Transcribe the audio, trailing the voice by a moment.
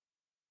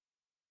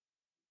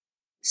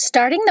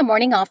Starting the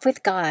morning off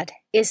with God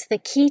is the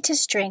key to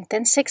strength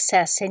and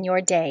success in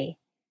your day.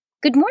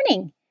 Good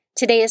morning.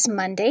 Today is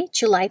Monday,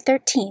 July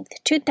 13th,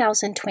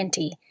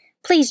 2020.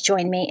 Please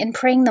join me in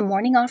praying the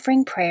morning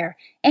offering prayer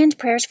and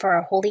prayers for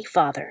our Holy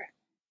Father.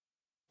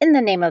 In the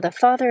name of the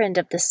Father, and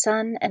of the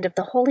Son, and of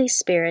the Holy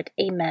Spirit,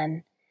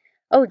 Amen.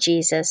 O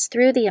Jesus,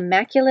 through the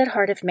Immaculate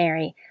Heart of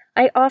Mary,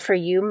 I offer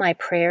you my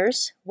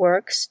prayers,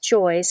 works,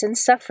 joys, and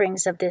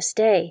sufferings of this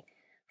day,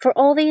 for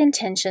all the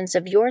intentions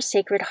of your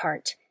Sacred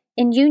Heart,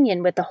 in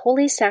union with the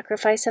holy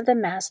sacrifice of the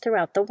Mass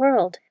throughout the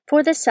world,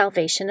 for the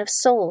salvation of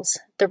souls,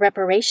 the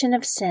reparation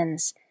of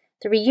sins,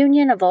 the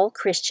reunion of all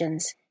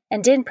Christians,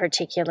 and in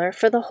particular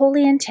for the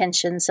holy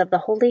intentions of the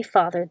Holy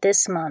Father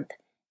this month.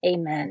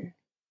 Amen.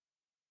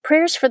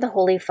 Prayers for the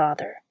Holy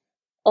Father.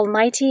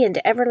 Almighty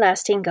and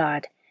everlasting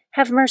God,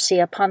 have mercy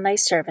upon thy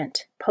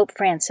servant, Pope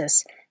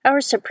Francis, our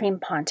Supreme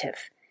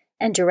Pontiff,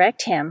 and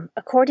direct him,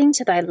 according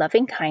to thy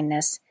loving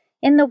kindness,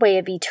 in the way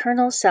of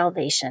eternal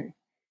salvation,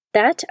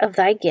 that of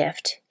thy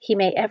gift he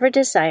may ever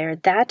desire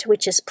that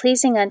which is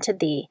pleasing unto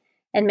thee,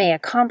 and may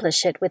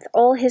accomplish it with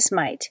all his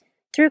might,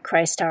 through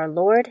Christ our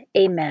Lord.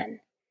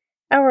 Amen.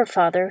 Our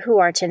Father, who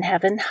art in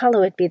heaven,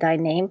 hallowed be thy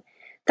name.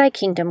 Thy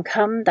kingdom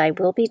come, thy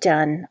will be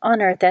done,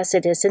 on earth as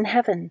it is in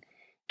heaven.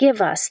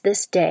 Give us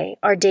this day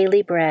our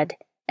daily bread,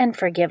 and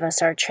forgive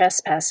us our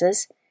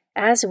trespasses,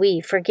 as we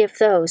forgive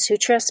those who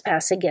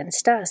trespass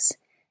against us.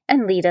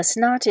 And lead us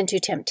not into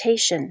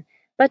temptation,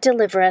 but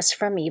deliver us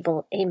from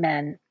evil.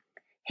 Amen.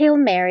 Hail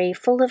Mary,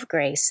 full of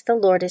grace, the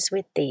Lord is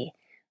with thee.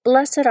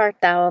 Blessed art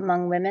thou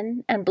among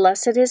women, and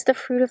blessed is the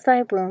fruit of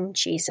thy womb,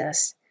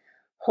 Jesus.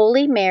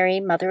 Holy Mary,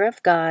 Mother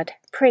of God,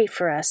 pray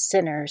for us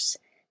sinners,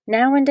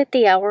 now and at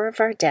the hour of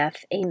our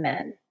death.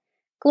 Amen.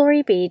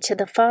 Glory be to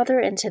the Father,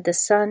 and to the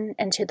Son,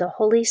 and to the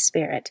Holy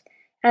Spirit,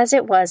 as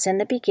it was in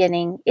the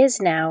beginning,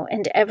 is now,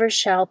 and ever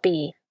shall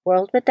be,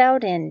 world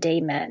without end.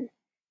 Amen.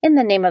 In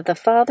the name of the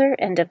Father,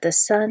 and of the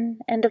Son,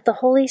 and of the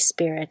Holy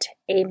Spirit.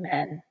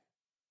 Amen.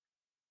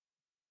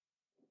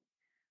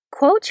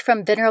 Quote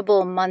from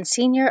Venerable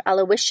Monsignor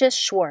Aloysius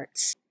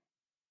Schwartz.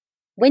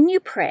 When you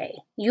pray,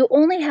 you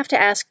only have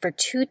to ask for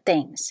two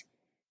things.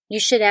 You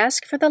should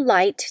ask for the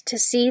light to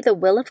see the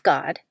will of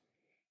God,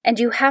 and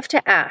you have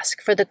to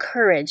ask for the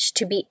courage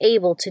to be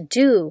able to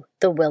do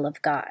the will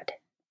of God.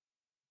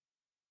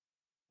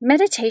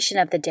 Meditation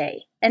of the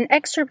Day, an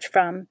excerpt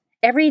from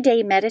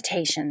Everyday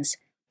Meditations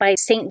by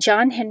St.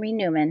 John Henry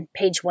Newman,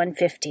 page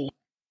 150.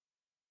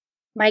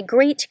 My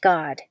great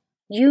God,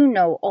 you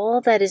know all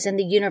that is in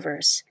the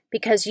universe,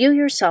 because you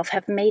yourself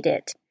have made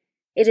it.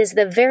 It is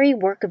the very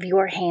work of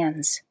your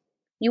hands.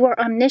 You are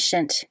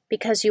omniscient,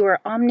 because you are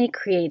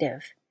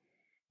omnicreative.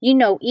 You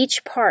know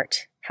each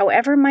part,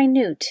 however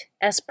minute,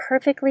 as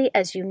perfectly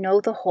as you know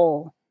the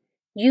whole.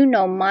 You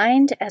know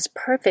mind as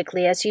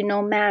perfectly as you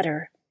know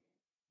matter.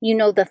 You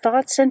know the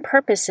thoughts and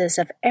purposes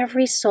of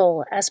every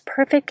soul as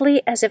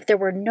perfectly as if there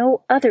were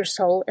no other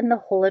soul in the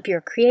whole of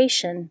your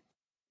creation.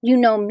 You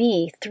know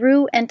me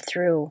through and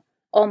through.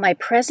 All my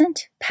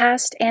present,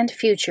 past, and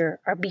future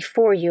are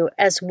before you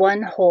as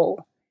one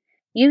whole.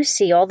 You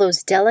see all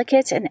those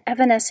delicate and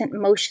evanescent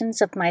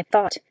motions of my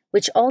thought,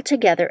 which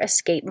altogether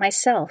escape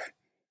myself.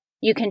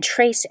 You can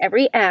trace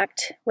every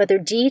act, whether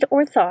deed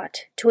or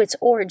thought, to its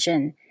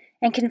origin,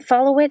 and can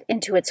follow it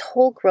into its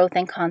whole growth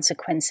and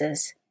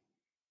consequences.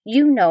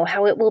 You know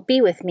how it will be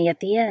with me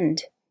at the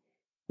end.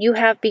 You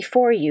have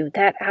before you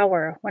that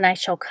hour when I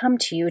shall come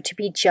to you to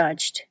be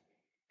judged.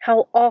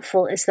 How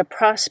awful is the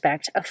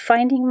prospect of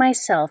finding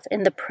myself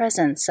in the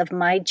presence of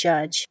my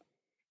judge.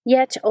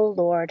 Yet, O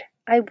Lord,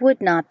 I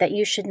would not that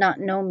you should not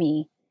know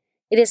me.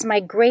 It is my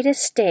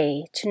greatest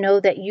stay to know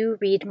that you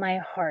read my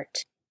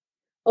heart.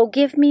 O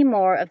give me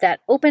more of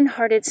that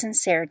open-hearted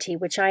sincerity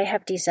which I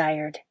have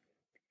desired.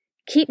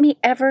 Keep me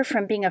ever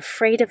from being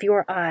afraid of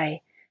your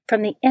eye,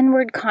 from the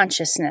inward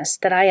consciousness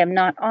that I am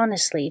not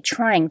honestly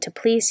trying to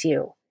please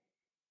you.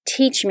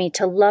 Teach me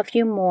to love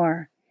you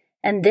more,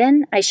 and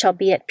then I shall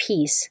be at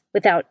peace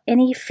without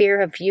any fear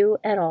of you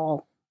at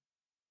all.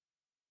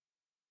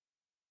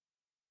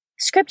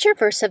 Scripture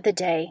verse of the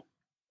day.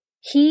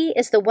 He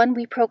is the one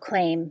we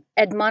proclaim,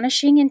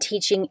 admonishing and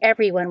teaching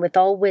everyone with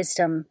all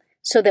wisdom,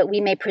 so that we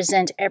may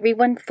present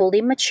everyone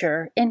fully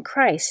mature in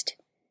Christ.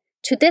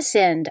 To this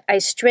end I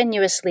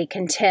strenuously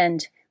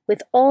contend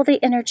with all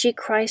the energy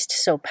Christ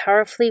so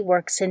powerfully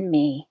works in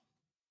me.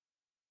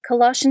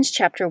 Colossians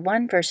chapter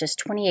 1, verses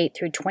 28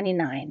 through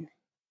 29.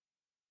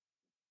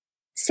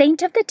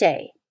 Saint of the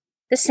Day.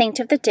 The saint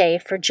of the day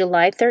for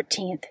July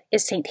 13th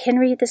is St.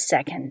 Henry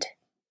II.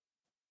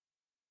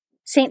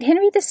 St.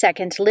 Henry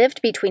II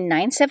lived between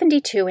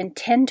 972 and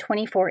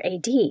 1024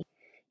 A.D.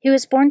 He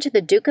was born to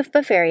the Duke of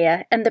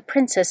Bavaria and the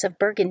Princess of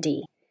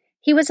Burgundy.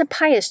 He was a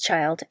pious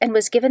child and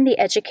was given the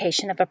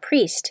education of a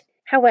priest.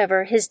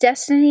 However, his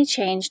destiny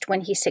changed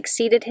when he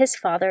succeeded his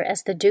father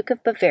as the Duke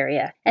of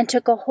Bavaria and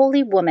took a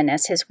holy woman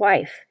as his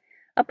wife.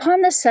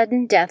 Upon the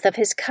sudden death of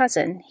his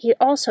cousin, he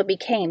also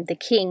became the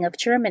King of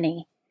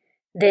Germany.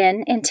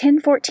 Then, in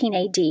 1014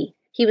 A.D.,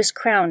 he was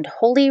crowned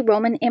Holy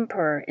Roman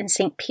Emperor in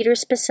St.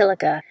 Peter's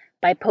Basilica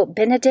by Pope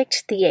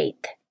Benedict XVIII.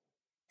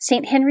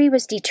 St. Henry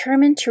was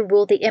determined to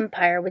rule the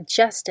empire with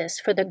justice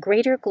for the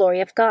greater glory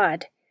of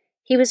God.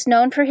 He was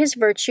known for his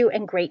virtue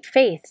and great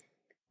faith.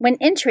 When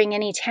entering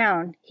any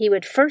town, he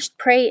would first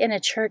pray in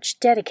a church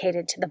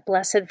dedicated to the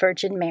Blessed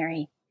Virgin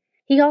Mary.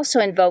 He also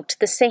invoked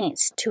the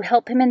saints to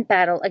help him in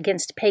battle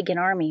against pagan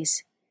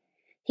armies.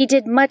 He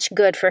did much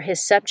good for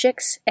his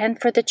subjects and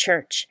for the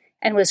church,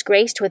 and was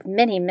graced with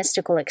many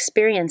mystical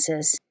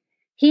experiences.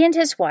 He and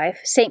his wife,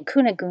 St.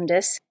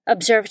 Cunegundis,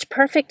 observed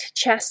perfect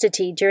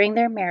chastity during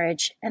their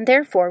marriage and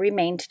therefore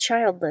remained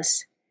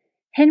childless.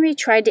 Henry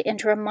tried to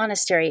enter a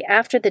monastery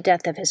after the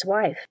death of his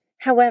wife.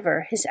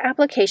 However, his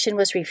application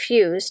was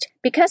refused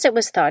because it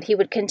was thought he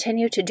would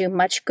continue to do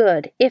much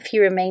good if he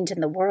remained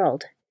in the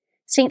world.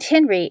 St.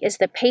 Henry is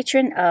the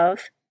patron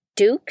of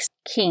dukes,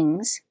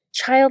 kings,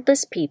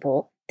 childless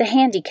people, the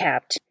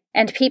handicapped,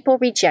 and people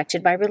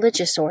rejected by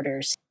religious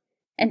orders.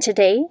 And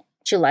today,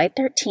 July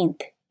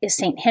 13th, is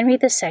St. Henry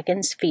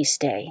II's feast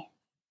day.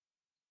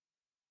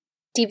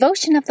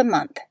 Devotion of the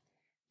month.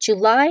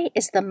 July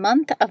is the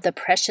month of the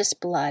precious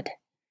blood.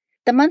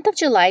 The month of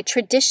July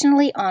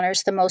traditionally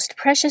honors the most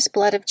precious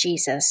blood of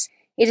Jesus.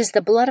 It is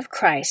the blood of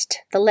Christ,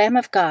 the Lamb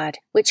of God,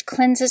 which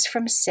cleanses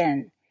from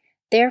sin.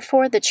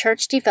 Therefore, the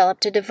Church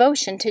developed a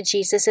devotion to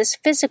Jesus'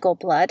 physical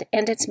blood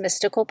and its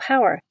mystical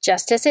power,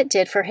 just as it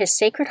did for his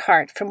sacred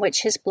heart from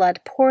which his blood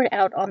poured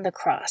out on the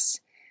cross.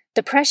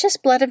 The precious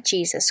blood of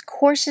Jesus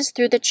courses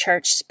through the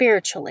Church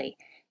spiritually,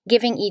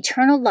 giving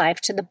eternal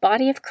life to the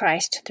body of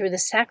Christ through the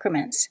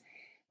sacraments.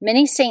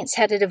 Many saints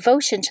had a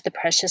devotion to the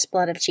precious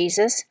blood of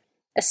Jesus,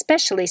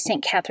 especially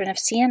St. Catherine of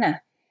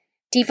Siena.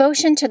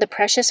 Devotion to the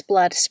precious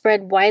blood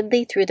spread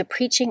widely through the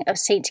preaching of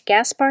St.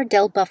 Gaspar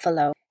del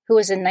Buffalo, who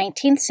was a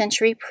 19th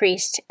century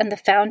priest and the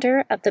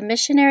founder of the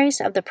Missionaries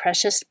of the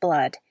Precious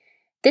Blood.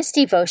 This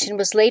devotion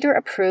was later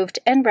approved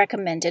and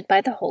recommended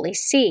by the Holy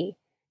See.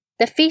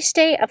 The feast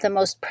day of the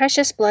most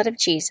precious blood of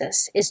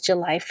Jesus is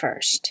July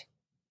 1st.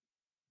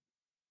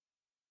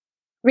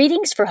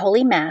 Readings for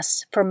Holy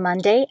Mass for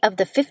Monday of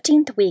the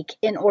 15th week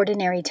in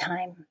Ordinary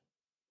Time.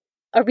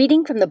 A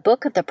reading from the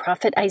book of the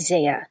prophet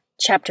Isaiah,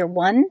 chapter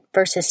 1,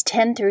 verses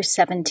 10 through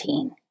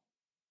 17.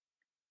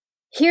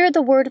 Hear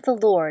the word of the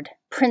Lord,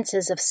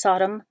 princes of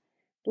Sodom.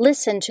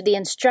 Listen to the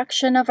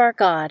instruction of our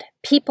God,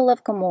 people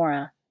of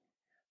Gomorrah.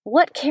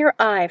 What care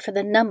I for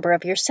the number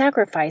of your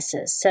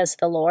sacrifices, says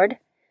the Lord?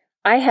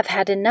 I have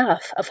had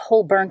enough of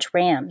whole burnt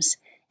rams,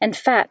 and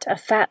fat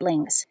of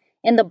fatlings.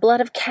 In the blood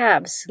of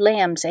calves,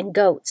 lambs, and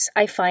goats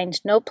I find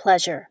no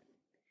pleasure.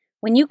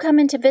 When you come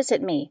in to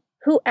visit me,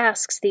 who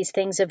asks these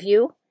things of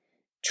you?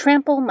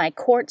 Trample my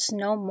courts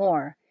no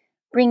more.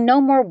 Bring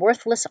no more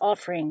worthless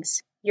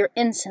offerings. Your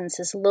incense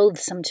is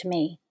loathsome to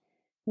me.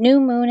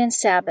 New moon and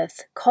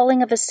Sabbath,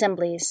 calling of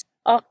assemblies,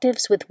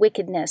 octaves with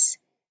wickedness,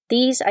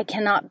 these I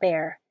cannot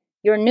bear.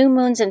 Your new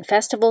moons and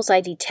festivals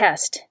I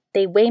detest.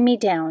 They weigh me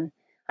down.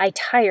 I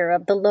tire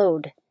of the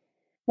load.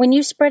 When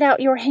you spread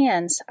out your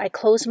hands, I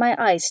close my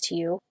eyes to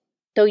you.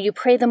 Though you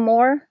pray the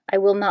more, I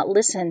will not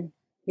listen.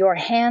 Your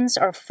hands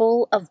are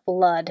full of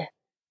blood.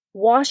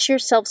 Wash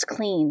yourselves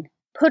clean.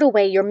 Put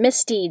away your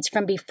misdeeds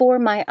from before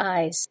my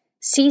eyes.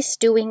 Cease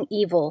doing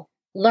evil.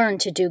 Learn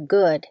to do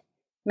good.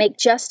 Make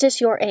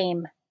justice your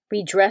aim.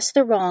 Redress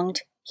the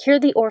wronged. Hear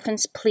the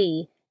orphan's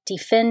plea.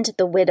 Defend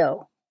the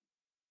widow.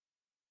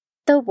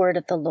 The word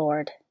of the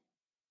Lord.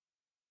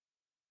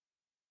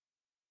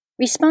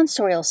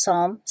 Responsorial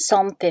Psalm,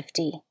 Psalm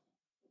 50.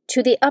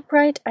 To the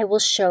upright I will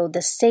show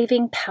the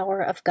saving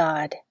power of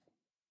God.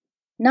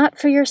 Not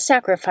for your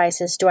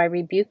sacrifices do I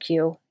rebuke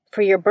you,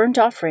 for your burnt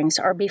offerings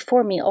are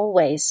before me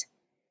always.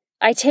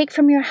 I take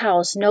from your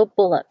house no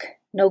bullock,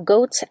 no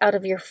goats out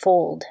of your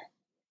fold.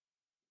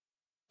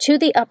 To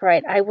the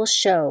upright I will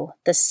show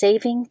the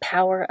saving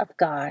power of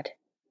God.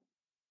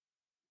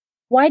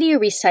 Why do you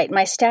recite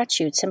my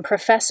statutes and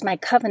profess my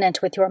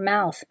covenant with your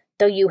mouth,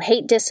 though you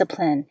hate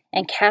discipline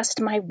and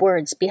cast my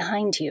words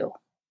behind you?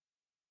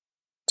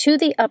 To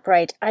the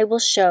upright I will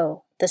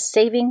show the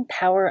saving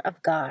power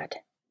of God.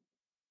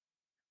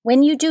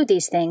 When you do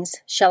these things,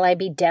 shall I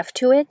be deaf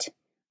to it?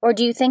 Or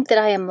do you think that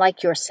I am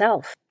like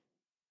yourself?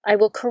 I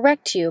will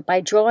correct you by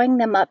drawing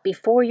them up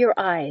before your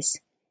eyes.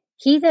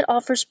 He that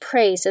offers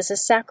praise as a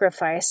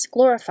sacrifice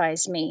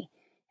glorifies me,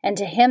 and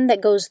to him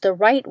that goes the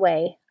right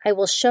way I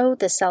will show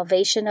the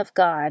salvation of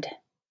God.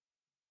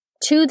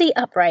 To the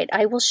upright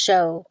I will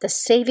show the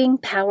saving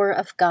power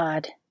of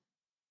God.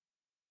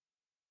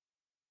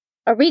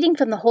 A reading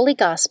from the Holy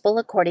Gospel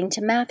according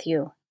to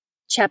Matthew,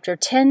 chapter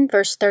 10,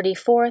 verse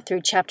 34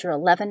 through chapter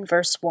 11,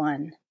 verse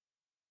 1.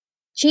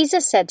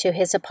 Jesus said to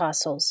his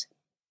apostles,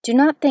 Do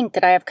not think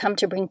that I have come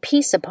to bring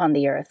peace upon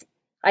the earth.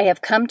 I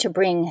have come to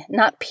bring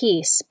not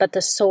peace, but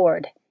the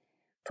sword.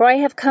 For I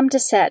have come to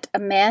set a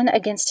man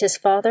against his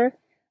father,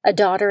 a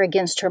daughter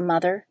against her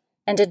mother,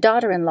 and a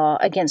daughter-in-law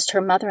against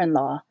her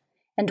mother-in-law,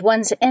 and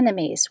one's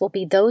enemies will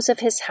be those of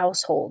his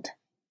household.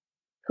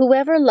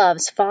 Whoever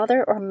loves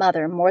father or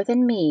mother more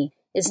than me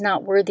is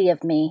not worthy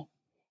of me,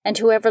 and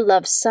whoever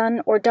loves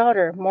son or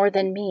daughter more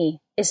than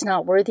me is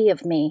not worthy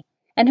of me,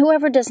 And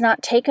whoever does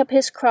not take up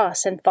his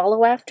cross and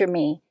follow after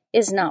me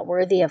is not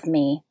worthy of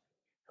me.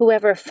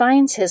 Whoever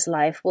finds his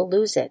life will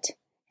lose it,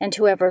 and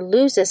whoever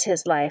loses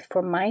his life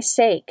for my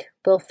sake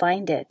will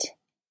find it.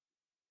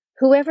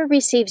 Whoever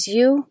receives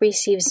you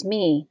receives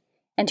me,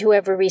 and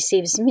whoever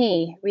receives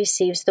me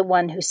receives the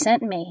one who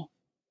sent me.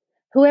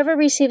 Whoever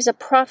receives a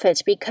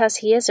prophet because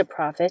he is a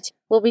prophet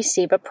will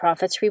receive a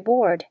prophet's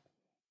reward,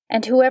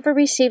 and whoever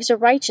receives a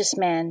righteous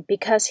man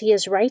because he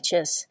is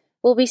righteous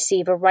will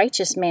receive a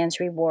righteous man's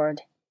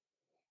reward.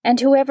 And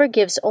whoever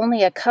gives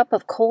only a cup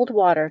of cold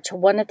water to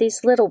one of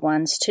these little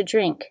ones to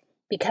drink,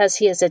 because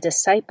he is a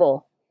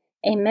disciple,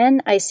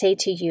 amen, I say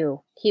to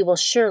you, he will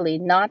surely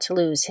not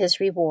lose his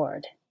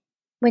reward.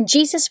 When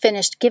Jesus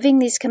finished giving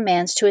these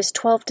commands to his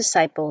 12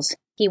 disciples,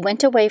 he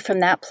went away from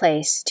that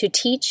place to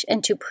teach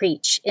and to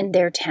preach in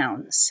their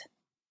towns.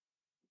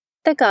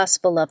 The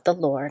Gospel of the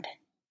Lord.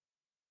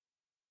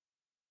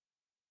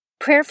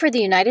 Prayer for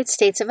the United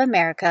States of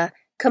America,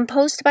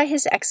 composed by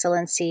His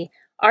Excellency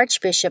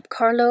Archbishop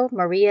Carlo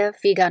Maria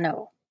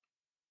Vigano.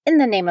 In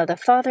the name of the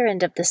Father,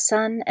 and of the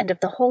Son, and of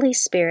the Holy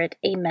Spirit,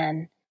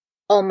 amen.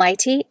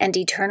 Almighty and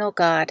eternal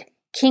God,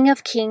 King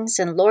of kings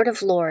and Lord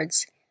of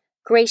lords,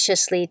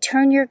 graciously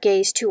turn your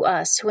gaze to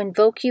us who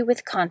invoke you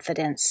with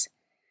confidence.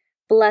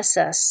 Bless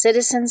us,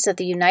 citizens of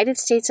the United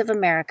States of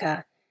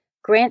America.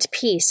 Grant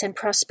peace and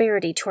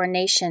prosperity to our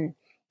nation.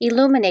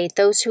 Illuminate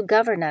those who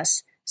govern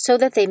us, so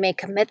that they may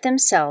commit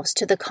themselves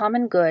to the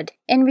common good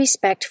in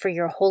respect for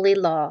your holy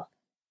law.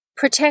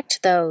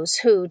 Protect those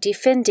who,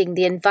 defending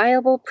the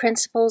inviolable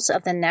principles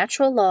of the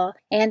natural law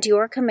and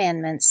your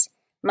commandments,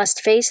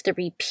 must face the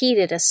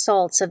repeated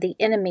assaults of the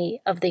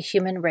enemy of the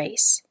human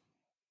race.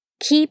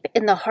 Keep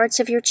in the hearts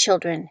of your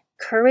children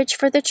courage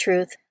for the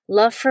truth,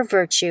 love for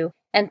virtue,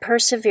 and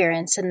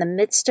perseverance in the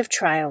midst of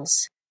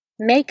trials.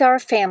 Make our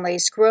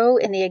families grow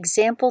in the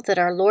example that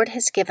our Lord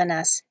has given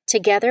us,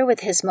 together with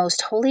His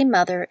most holy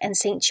Mother and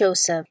Saint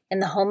Joseph in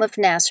the home of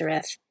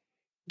Nazareth.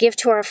 Give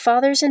to our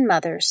fathers and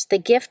mothers the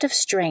gift of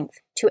strength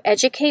to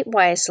educate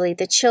wisely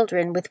the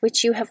children with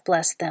which you have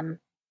blessed them.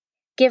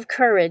 Give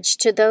courage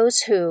to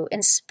those who,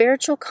 in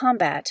spiritual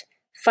combat,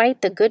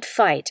 fight the good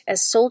fight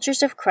as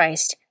soldiers of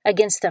Christ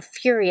against the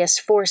furious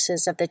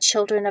forces of the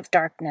children of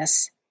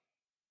darkness.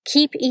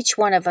 Keep each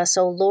one of us,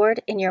 O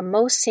Lord, in your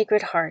most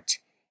sacred heart,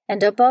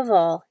 and above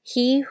all,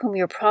 he whom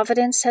your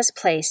providence has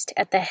placed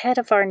at the head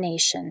of our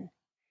nation.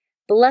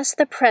 Bless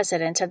the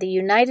President of the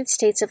United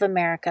States of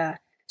America,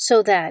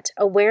 so that,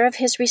 aware of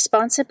his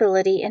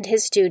responsibility and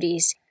his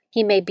duties,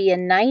 he may be a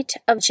knight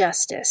of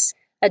justice,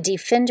 a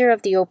defender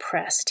of the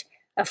oppressed,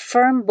 a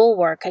firm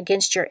bulwark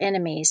against your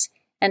enemies,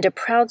 and a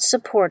proud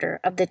supporter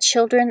of the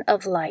children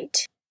of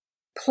light.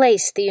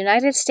 Place the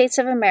United States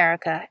of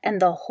America and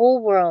the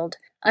whole world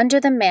under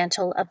the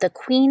mantle of the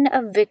Queen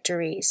of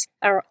Victories,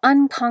 our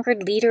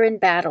unconquered leader in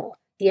battle,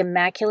 the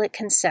Immaculate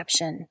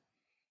Conception.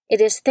 It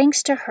is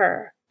thanks to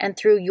her, and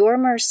through your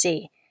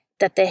mercy,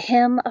 that the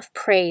hymn of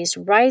praise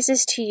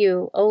rises to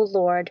you, O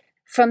Lord,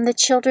 from the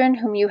children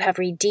whom you have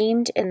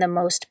redeemed in the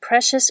most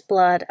precious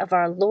blood of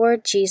our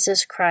Lord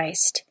Jesus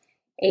Christ.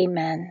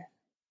 Amen.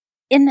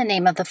 In the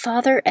name of the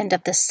Father, and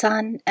of the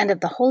Son, and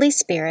of the Holy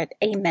Spirit,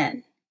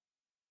 amen.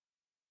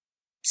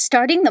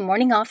 Starting the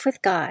morning off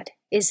with God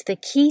is the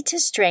key to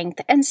strength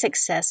and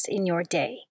success in your day.